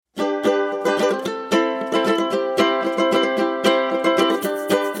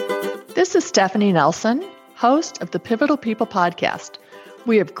This is Stephanie Nelson, host of the Pivotal People podcast.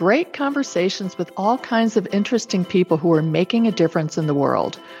 We have great conversations with all kinds of interesting people who are making a difference in the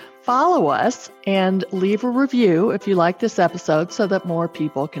world. Follow us and leave a review if you like this episode so that more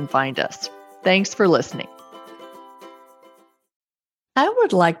people can find us. Thanks for listening. I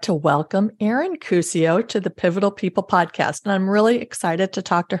would like to welcome Erin Cuccio to the Pivotal People podcast, and I'm really excited to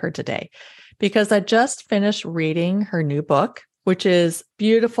talk to her today because I just finished reading her new book, which is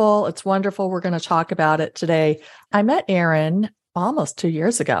beautiful. It's wonderful. We're going to talk about it today. I met Erin almost 2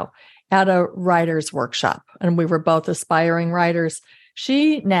 years ago at a writer's workshop, and we were both aspiring writers.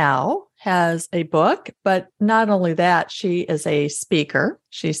 She now has a book, but not only that, she is a speaker.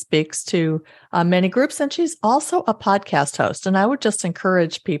 She speaks to many groups, and she's also a podcast host. And I would just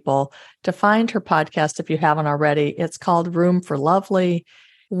encourage people to find her podcast if you haven't already. It's called Room for Lovely.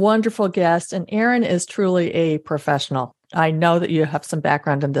 Wonderful guest. And Erin is truly a professional. I know that you have some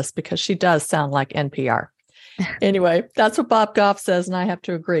background in this because she does sound like NPR. Anyway, that's what Bob Goff says, and I have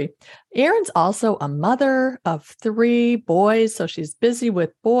to agree. Erin's also a mother of 3 boys, so she's busy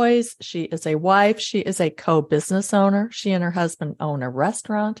with boys. She is a wife. She is a co-business owner. She and her husband own a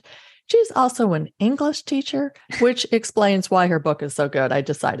restaurant. She's also an English teacher, which explains why her book is so good. I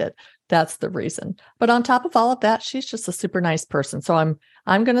decided that's the reason. But on top of all of that, she's just a super nice person. So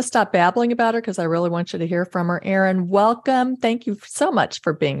I'm going to stop babbling about her because I really want you to hear from her. Erin, welcome. Thank you so much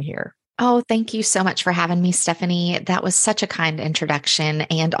for being here. Oh, thank you so much for having me, Stephanie. That was such a kind introduction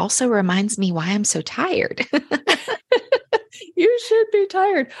and also reminds me why I'm so tired. You should be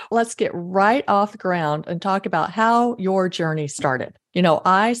tired. Let's get right off the ground and talk about how your journey started. You know,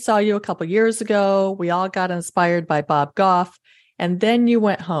 I saw you a couple years ago. We all got inspired by Bob Goff, and then you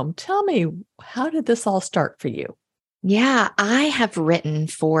went home. Tell me, how did this all start for you? Yeah, I have written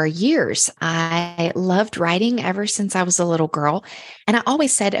for years. I loved writing ever since I was a little girl. And I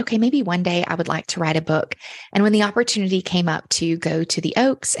always said, okay, maybe one day I would like to write a book. And when the opportunity came up to go to the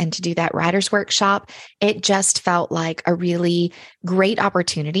Oaks and to do that writer's workshop, it just felt like a really great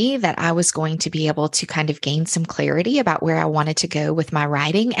opportunity that I was going to be able to kind of gain some clarity about where I wanted to go with my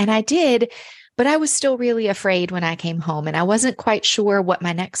writing. And I did. But I was still really afraid when I came home, and I wasn't quite sure what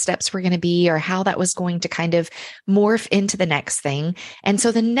my next steps were going to be or how that was going to kind of morph into the next thing. And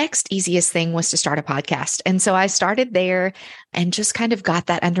so the next easiest thing was to start a podcast. And so I started there and just kind of got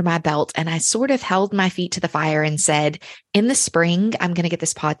that under my belt. And I sort of held my feet to the fire and said, in the spring, I'm going to get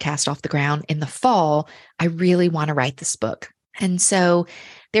this podcast off the ground. In the fall, I really want to write this book. And so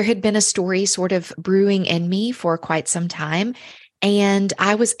there had been a story sort of brewing in me for quite some time. And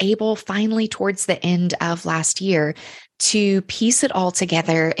I was able finally towards the end of last year to piece it all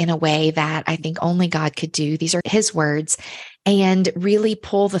together in a way that I think only God could do. These are his words, and really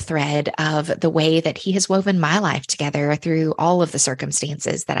pull the thread of the way that he has woven my life together through all of the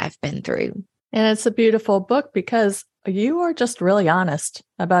circumstances that I've been through. And it's a beautiful book because you are just really honest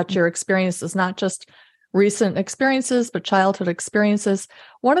about your experiences, not just recent experiences, but childhood experiences.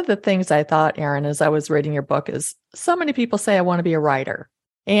 One of the things I thought, Erin, as I was reading your book is so many people say, I want to be a writer.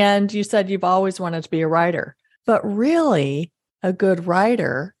 And you said you've always wanted to be a writer. But really, a good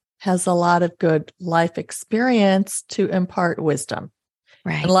writer has a lot of good life experience to impart wisdom.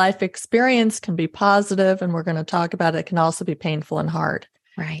 Right. And life experience can be positive, and we're going to talk about it. It can also be painful and hard.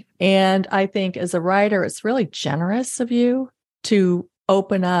 Right. And I think as a writer, it's really generous of you to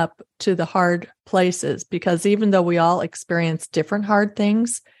open up to the hard places, because even though we all experience different hard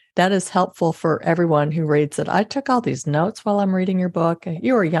things, that is helpful for everyone who reads it. I took all these notes while I'm reading your book.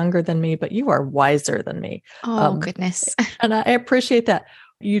 You are younger than me, but you are wiser than me. Oh, goodness. And I appreciate that.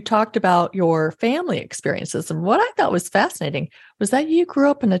 You talked about your family experiences. And what I thought was fascinating was that you grew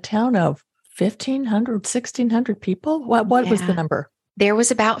up in a town of 1,500, 1,600 people. What was the number? There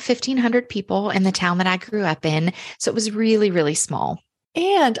was about 1,500 people in the town that I grew up in. So it was really, really small.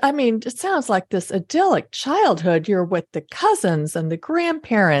 And I mean, it sounds like this idyllic childhood. You're with the cousins and the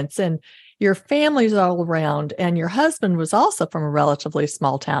grandparents and your family's all around. And your husband was also from a relatively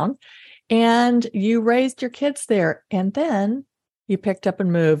small town. And you raised your kids there. And then you picked up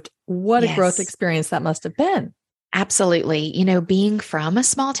and moved. What a growth experience that must have been. Absolutely. You know, being from a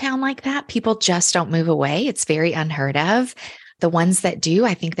small town like that, people just don't move away. It's very unheard of. The ones that do,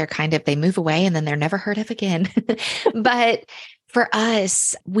 I think they move away and then they're never heard of again. But for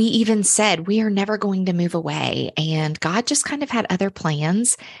us, we even said we are never going to move away. And God just kind of had other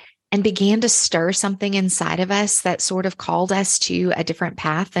plans and began to stir something inside of us that sort of called us to a different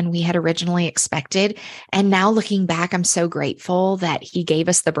path than we had originally expected. And now looking back, I'm so grateful that he gave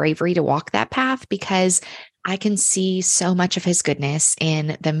us the bravery to walk that path, because I can see so much of his goodness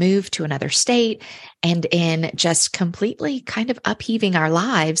in the move to another state and in just completely kind of upheaving our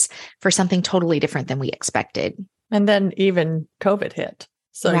lives for something totally different than we expected. And then even COVID hit.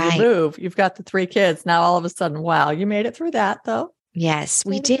 So you Right. move, you've got the 3 kids. Now all of a sudden, wow, you made it through that though. Yes,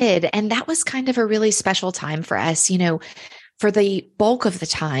 we did. And that was kind of a really special time for us. For the bulk of the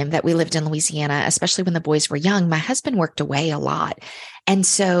time that we lived in Louisiana, especially when the boys were young, my husband worked away a lot. And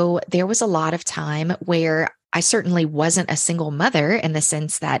so there was a lot of time where I certainly wasn't a single mother in the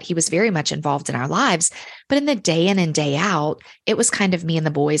sense that he was very much involved in our lives. But in the day in and day out, it was kind of me and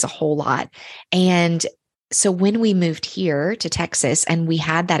the boys a whole lot. And so when we moved here to Texas and we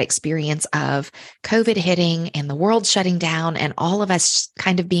had that experience of COVID hitting and the world shutting down and all of us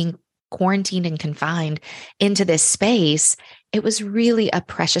kind of being quarantined and confined into this space, it was really a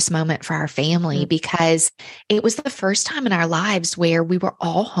precious moment for our family because it was the first time in our lives where we were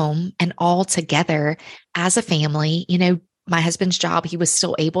all home and all together as a family. My husband's job, he was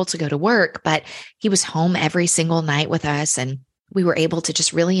still able to go to work, but he was home every single night with us. And we were able to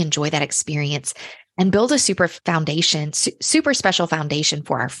just really enjoy that experience and build a super special foundation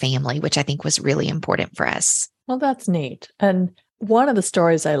for our family, which I think was really important for us. Well, that's neat. And one of the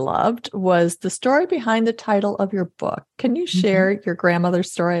stories I loved was the story behind the title of your book. Can you share your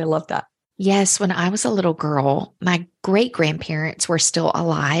grandmother's story? I love that. Yes, when I was a little girl, my great-grandparents were still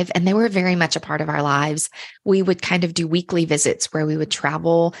alive and they were very much a part of our lives. We would kind of do weekly visits where we would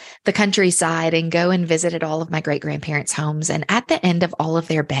travel the countryside and go and visit at all of my great-grandparents' homes. And at the end of all of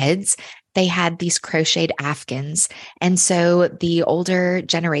their beds, they had these crocheted afghans. And so the older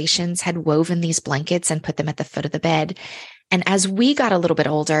generations had woven these blankets and put them at the foot of the bed. And as we got a little bit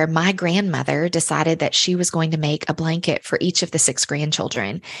older, my grandmother decided that she was going to make a blanket for each of the 6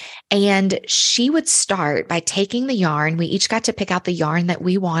 grandchildren. And she would start by taking the yarn. We each got to pick out the yarn that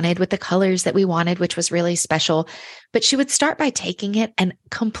we wanted with the colors that we wanted, which was really special. But she would start by taking it and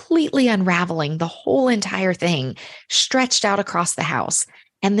completely unraveling the whole entire thing, stretched out across the house.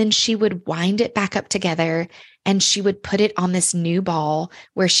 And then she would wind it back up together and she would put it on this new ball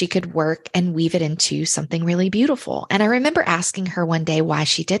where she could work and weave it into something really beautiful. And I remember asking her one day why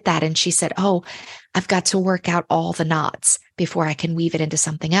she did that. And she said, "Oh, I've got to work out all the knots before I can weave it into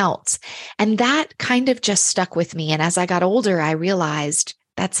something else." And that kind of just stuck with me. And as I got older, I realized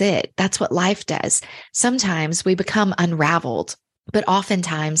that's it. That's what life does. Sometimes we become unraveled. But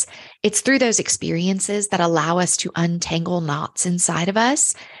oftentimes it's through those experiences that allow us to untangle knots inside of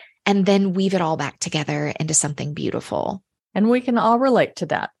us and then weave it all back together into something beautiful. And we can all relate to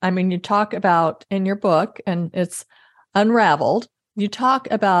that. I mean, you talk about in your book, and it's Unraveled, you talk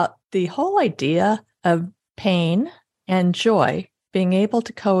about the whole idea of pain and joy being able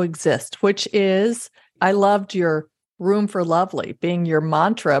to coexist, which is, I loved your room for lovely being your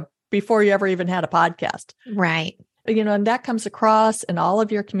mantra before you ever even had a podcast. Right. And that comes across in all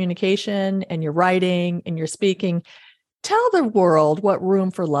of your communication and your writing and your speaking. Tell the world what room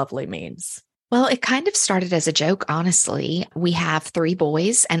for lovely means. Well, it kind of started as a joke, honestly. We have 3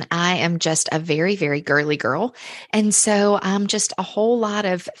 boys, and I am just a very, very girly girl. And so I'm just a whole lot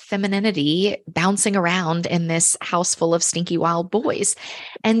of femininity bouncing around in this house full of stinky wild boys.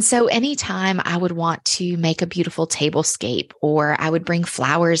 And so anytime I would want to make a beautiful tablescape, or I would bring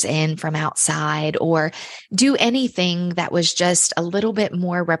flowers in from outside, or do anything that was just a little bit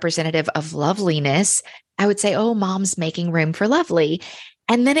more representative of loveliness, I would say, "Oh, Mom's making room for lovely."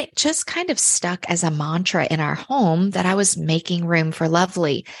 And then it just kind of stuck as a mantra in our home that I was making room for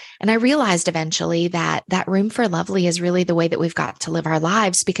lovely. And I realized eventually that that room for lovely is really the way that we've got to live our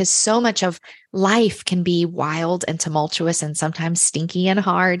lives, because so much of life can be wild and tumultuous and sometimes stinky and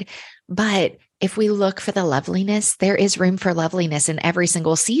hard. But if we look for the loveliness, there is room for loveliness in every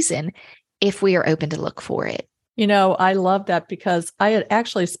single season if we are open to look for it. I love that because I had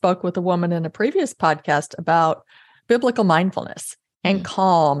actually spoke with a woman in a previous podcast about biblical mindfulness and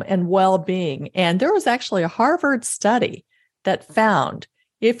calm and well-being. And there was actually a Harvard study that found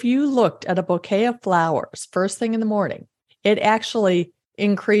if you looked at a bouquet of flowers first thing in the morning, it actually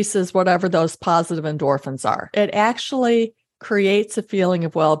increases whatever those positive endorphins are. It actually creates a feeling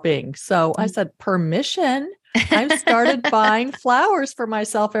of well-being. So I said, permission. I've started buying flowers for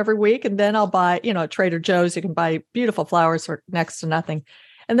myself every week. And then I'll buy, at Trader Joe's, you can buy beautiful flowers for next to nothing.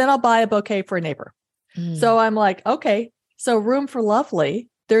 And then I'll buy a bouquet for a neighbor. So I'm like, okay. So room for lovely,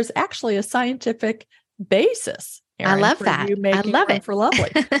 there's actually a scientific basis. Erin, I love that. I love room it. for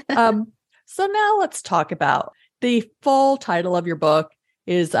lovely. So now let's talk about the full title of your book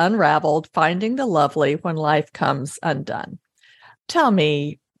is Unraveled, Finding the Lovely When Life Comes Undone. Tell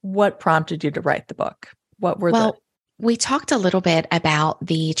me what prompted you to write the book. What were we talked a little bit about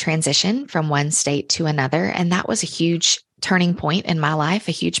the transition from one state to another, and that was a huge turning point in my life,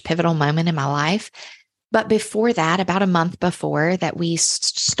 a huge pivotal moment in my life. But before that, about a month before that we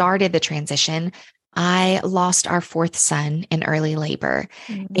started the transition, I lost our fourth son in early labor.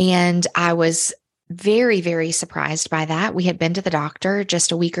 Mm-hmm. And I was very, very surprised by that. We had been to the doctor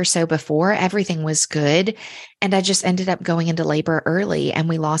just a week or so before. Everything was good. And I just ended up going into labor early, and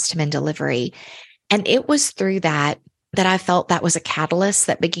we lost him in delivery. And it was through that I felt that was a catalyst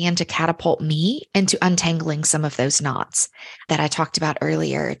that began to catapult me into untangling some of those knots that I talked about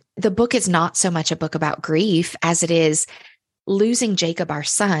earlier. The book is not so much a book about grief as it is losing Jacob, our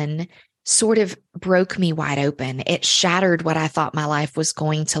son, sort of broke me wide open. It shattered what I thought my life was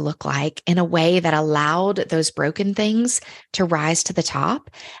going to look like in a way that allowed those broken things to rise to the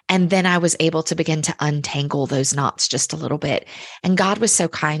top. And then I was able to begin to untangle those knots just a little bit. And God was so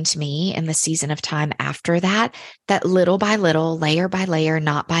kind to me in the season of time after that, that little by little, layer by layer,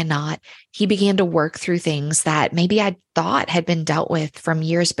 knot by knot, he began to work through things that maybe I thought had been dealt with from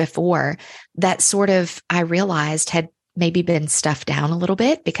years before, that sort of I realized had maybe been stuffed down a little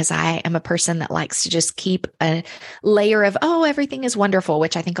bit, because I am a person that likes to just keep a layer of, oh, everything is wonderful,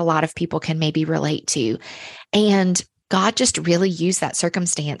 which I think a lot of people can maybe relate to. And God just really used that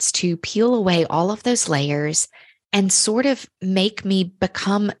circumstance to peel away all of those layers and sort of make me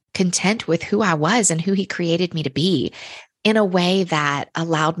become content with who I was and who he created me to be, in a way that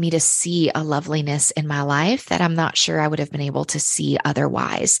allowed me to see a loveliness in my life that I'm not sure I would have been able to see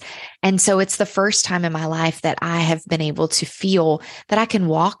otherwise. And so it's the first time in my life that I have been able to feel that I can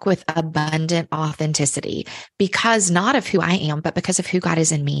walk with abundant authenticity, because not of who I am, but because of who God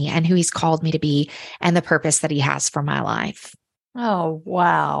is in me and who he's called me to be and the purpose that he has for my life. Oh,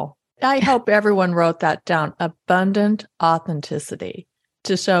 wow. I hope everyone wrote that down. Abundant authenticity.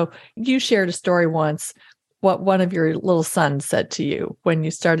 To show, you shared a story once, what one of your little sons said to you when you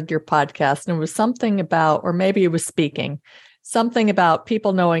started your podcast. And it was something about, or maybe it was speaking, something about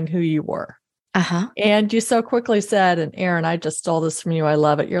people knowing who you were. Uh-huh. And you so quickly said, and Erin, I just stole this from you. I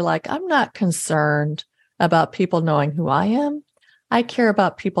love it. You're like, I'm not concerned about people knowing who I am. I care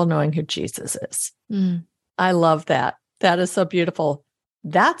about people knowing who Jesus is. Mm. I love that. That is so beautiful.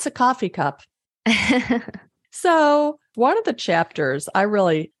 That's a coffee cup. So one of the chapters I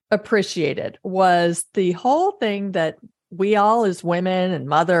really appreciated was the whole thing that we all, as women and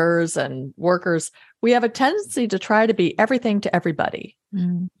mothers and workers, we have a tendency to try to be everything to everybody.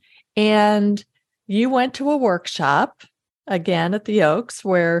 Mm. And you went to a workshop, again at the Oaks,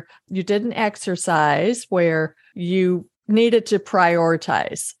 where you didn't exercise, where you needed to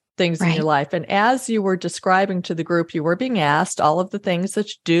prioritize things in your life. And as you were describing to the group, you were being asked all of the things that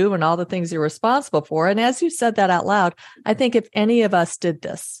you do and all the things you're responsible for. And as you said that out loud, I think if any of us did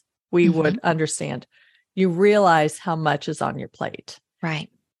this, we would understand. You realize how much is on your plate. Right.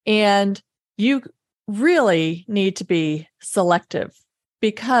 And you really need to be selective,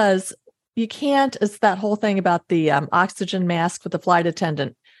 because you can't, it's that whole thing about the oxygen mask with the flight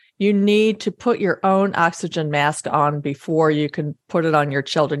attendant. You need to put your own oxygen mask on before you can put it on your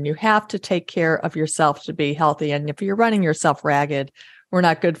children. You have to take care of yourself to be healthy. And if you're running yourself ragged, we're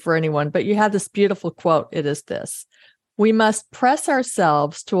not good for anyone. But you have this beautiful quote. It is this: we must press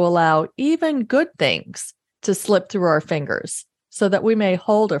ourselves to allow even good things to slip through our fingers, so that we may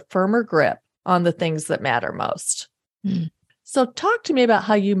hold a firmer grip on the things that matter most. Mm. So talk to me about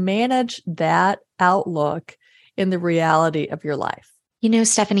how you manage that outlook in the reality of your life. You know,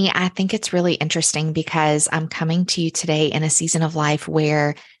 Stephanie, I think it's really interesting, because I'm coming to you today in a season of life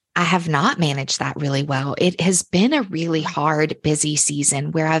where I have not managed that really well. It has been a really hard, busy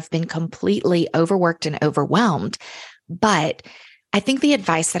season where I've been completely overworked and overwhelmed. But I think the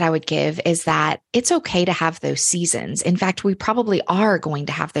advice that I would give is that it's okay to have those seasons. In fact, we probably are going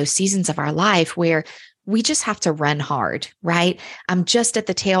to have those seasons of our life where we just have to run hard, right? I'm just at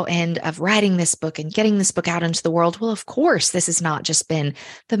the tail end of writing this book and getting this book out into the world. Well, of course, this has not just been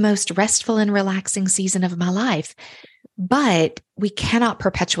the most restful and relaxing season of my life. But we cannot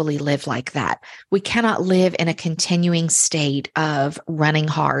perpetually live like that. We cannot live in a continuing state of running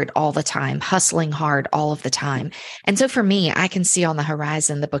hard all the time, hustling hard all of the time. And so for me, I can see on the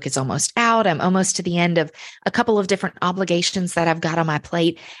horizon, the book is almost out. I'm almost to the end of a couple of different obligations that I've got on my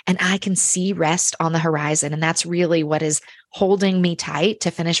plate, and I can see rest on the horizon. And that's really what is holding me tight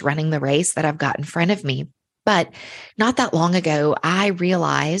to finish running the race that I've got in front of me. But not that long ago, I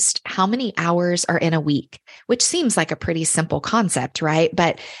realized how many hours are in a week, which seems like a pretty simple concept, right?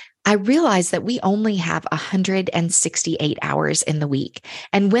 But I realized that we only have 168 hours in the week.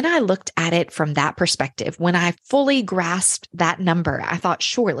 And when I looked at it from that perspective, when I fully grasped that number, I thought,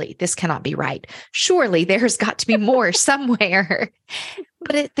 surely this cannot be right. Surely there's got to be more somewhere.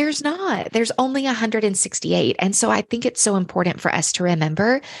 But there's not. There's only 168. And so I think it's so important for us to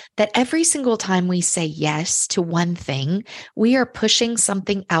remember that every single time we say yes to one thing, we are pushing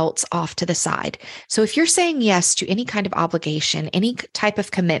something else off to the side. So if you're saying yes to any kind of obligation, any type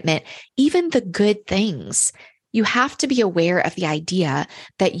of commitment, even the good things, you have to be aware of the idea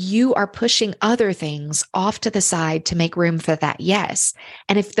that you are pushing other things off to the side to make room for that yes.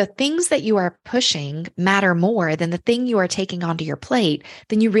 And if the things that you are pushing matter more than the thing you are taking onto your plate,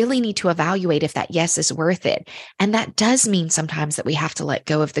 then you really need to evaluate if that yes is worth it. And that does mean sometimes that we have to let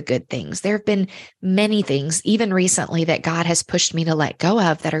go of the good things. There have been many things, even recently, that God has pushed me to let go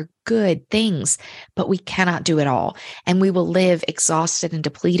of that are good things, but we cannot do it all. And we will live exhausted and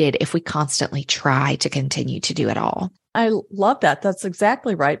depleted if we constantly try to continue to do it all. I love that. That's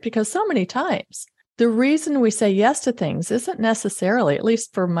exactly right. Because so many times the reason we say yes to things isn't necessarily, at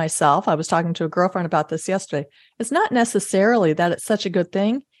least for myself, I was talking to a girlfriend about this yesterday. It's not necessarily that it's such a good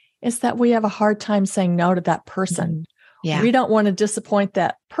thing. It's that we have a hard time saying no to that person. Mm-hmm. Yeah. We don't want to disappoint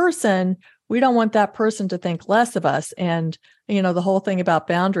that person. We don't want that person to think less of us. And, the whole thing about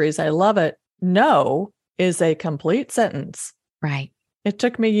boundaries, I love it. No is a complete sentence. Right. It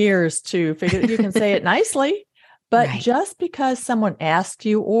took me years to figure you can say it nicely, but Right. just because someone asked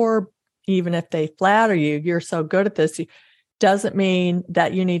you, or even if they flatter you, you're so good at this, doesn't mean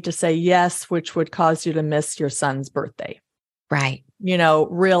that you need to say yes, which would cause you to miss your son's birthday. Right.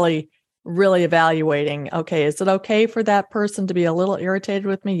 Really, really evaluating, okay, is it okay for that person to be a little irritated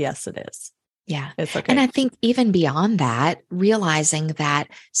with me? Yes, it is. Yeah. It's okay. And I think even beyond that, realizing that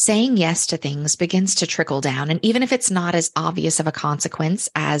saying yes to things begins to trickle down. And even if it's not as obvious of a consequence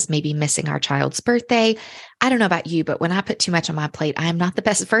as maybe missing our child's birthday, I don't know about you, but when I put too much on my plate, I am not the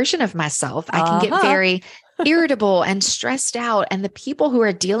best version of myself. I can get very irritable and stressed out. And the people who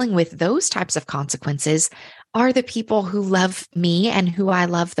are dealing with those types of consequences are the people who love me and who I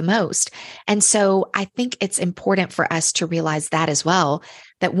love the most. And so I think it's important for us to realize that as well,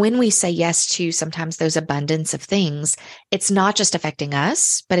 that when we say yes to sometimes those abundance of things, it's not just affecting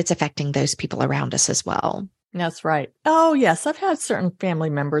us, but it's affecting those people around us as well. That's right. Oh, yes. I've had certain family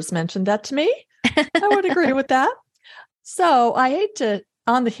members mention that to me. I would agree with that. So I hate to,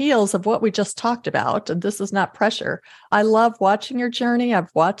 on the heels of what we just talked about, and this is not pressure, I love watching your journey.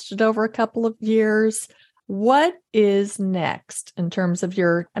 I've watched it over a couple of years. What is next in terms of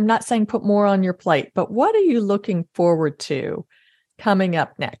I'm not saying put more on your plate, but what are you looking forward to coming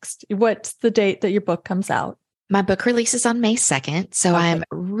up next? What's the date that your book comes out? My book releases on May 2nd, so Okay. I'm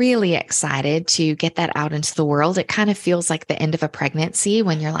really excited to get that out into the world. It kind of feels like the end of a pregnancy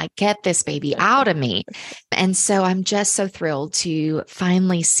when you're like, get this baby out of me. And so I'm just so thrilled to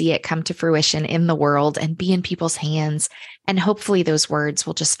finally see it come to fruition in the world and be in people's hands. And hopefully those words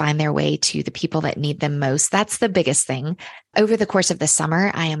will just find their way to the people that need them most. That's the biggest thing. Over the course of the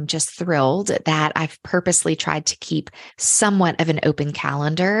summer, I am just thrilled that I've purposely tried to keep somewhat of an open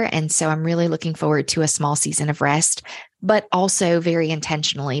calendar. And so I'm really looking forward to a small season of rest, but also very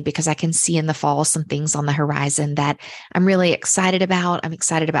intentionally because I can see in the fall some things on the horizon that I'm really excited about. I'm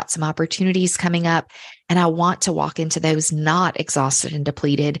excited about some opportunities coming up, and I want to walk into those not exhausted and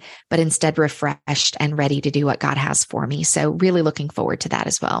depleted, but instead refreshed and ready to do what God has for me. So really looking forward to that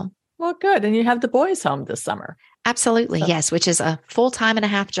as well. Well, good. And you have the boys home this summer. Absolutely. So, yes, which is a full-time and a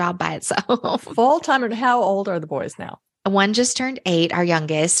half job by itself. Full-time. And how old are the boys now? One just turned 8, our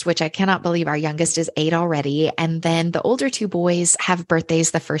youngest, which I cannot believe our youngest is 8 already. And then the older 2 boys have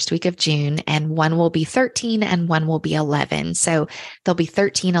birthdays the first week of June, and one will be 13 and one will be 11. So they'll be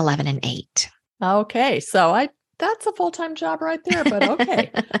 13, 11, and 8. Okay. So that's a full-time job right there, but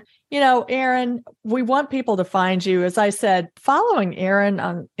okay. Erin, we want people to find you. As I said, following Erin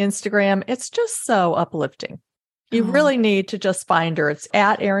on Instagram, it's just so uplifting. You really need to just find her. It's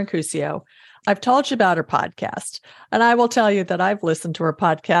at Erin Cuccio. I've told you about her podcast, and I will tell you that I've listened to her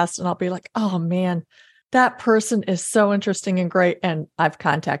podcast and I'll be like, oh man, that person is so interesting and great. And I've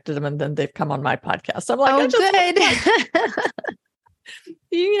contacted them and then they've come on my podcast. So I'm like, good.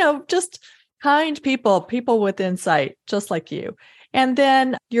 Just kind people with insight, just like you. And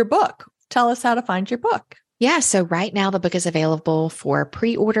then your book, tell us how to find your book. Yeah. So right now the book is available for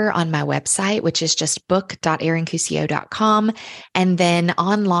pre-order on my website, which is just book.erincuccio.com. And then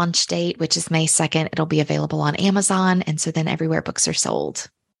on launch date, which is May 2nd, it'll be available on Amazon. And so then everywhere books are sold.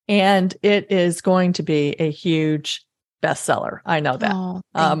 And it is going to be a huge bestseller. I know that. Oh,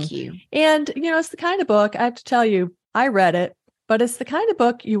 thank you. And, it's the kind of book, I have to tell you, I read it, but it's the kind of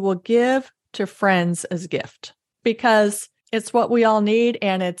book you will give to friends as a gift because it's what we all need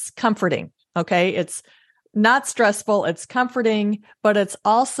and it's comforting. Okay. It's not stressful. It's comforting, but it's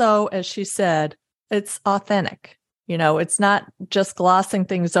also, as she said, it's authentic. It's not just glossing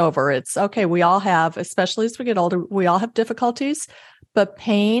things over. It's okay. We all have, especially as we get older, we all have difficulties, but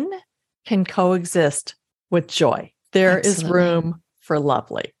pain can coexist with joy. There is room for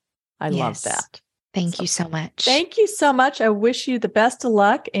lovely. I love that. Thank you so much. Thank you so much. I wish you the best of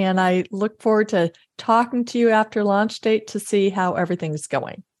luck. And I look forward to talking to you after launch date to see how everything's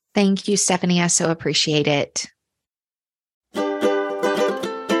going. Thank you, Stephanie. I so appreciate it.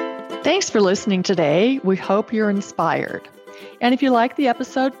 Thanks for listening today. We hope you're inspired. And if you like the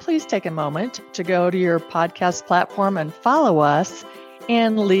episode, please take a moment to go to your podcast platform and follow us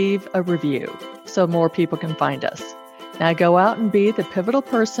and leave a review so more people can find us. Now go out and be the pivotal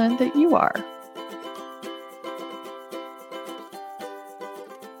person that you are.